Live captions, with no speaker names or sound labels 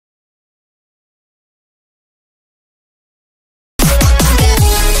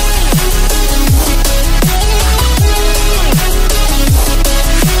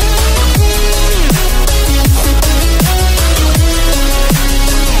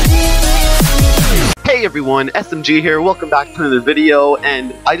Hey everyone, SMG here, welcome back to another video,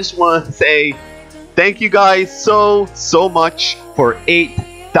 and I just want to say thank you guys so much for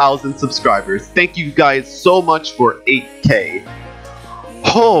 8,000 subscribers. Thank you guys so much for 8K.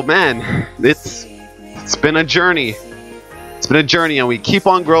 Oh man, it's been a journey. It's been a journey, and we keep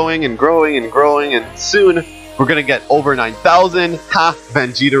on growing and growing and growing, and soon we're gonna get over 9,000,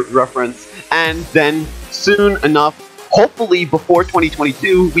 Vegeta reference, and then soon enough, hopefully before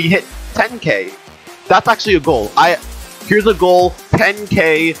 2022, we hit 10K. That's actually a goal. Here's a goal,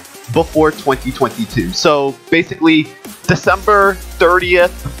 10K before 2022. So basically, December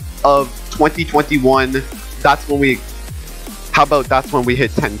 30th of 2021, that's when we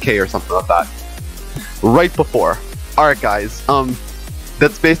hit 10K or something like that. Right before. Alright guys,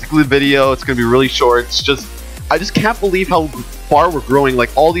 that's basically the video. It's gonna be really short. I just can't believe how far we're growing,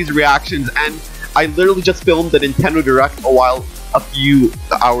 like all these reactions, and I literally just filmed the Nintendo Direct a few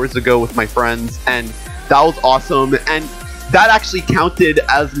hours ago with my friends, and that was awesome, and that actually counted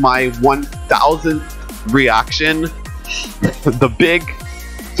as my 1,000th reaction. The big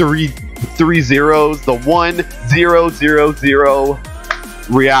three zeros, the 1000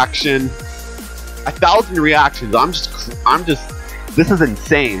 reaction. 1,000 reactions. This is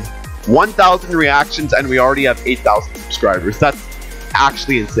insane. 1,000 reactions, and we already have 8,000 subscribers. That's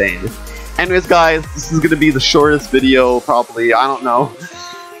actually insane. Anyways guys, this is gonna be the shortest video probably, I don't know.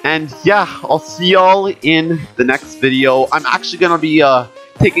 And yeah, I'll see y'all in the next video. I'm actually gonna be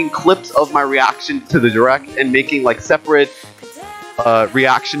taking clips of my reaction to the Direct and making like separate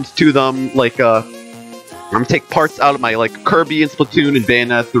reactions to them. Like I'm gonna take parts out of my like Kirby and Splatoon and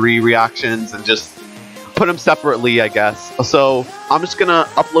Bayonetta 3 reactions and just put them separately, I guess. So I'm just gonna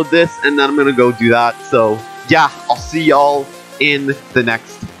upload this and then I'm gonna go do that. So yeah, I'll see y'all in the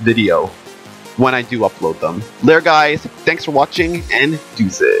next video when I do upload them. There guys, thanks for watching and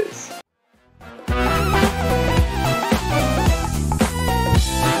deuces.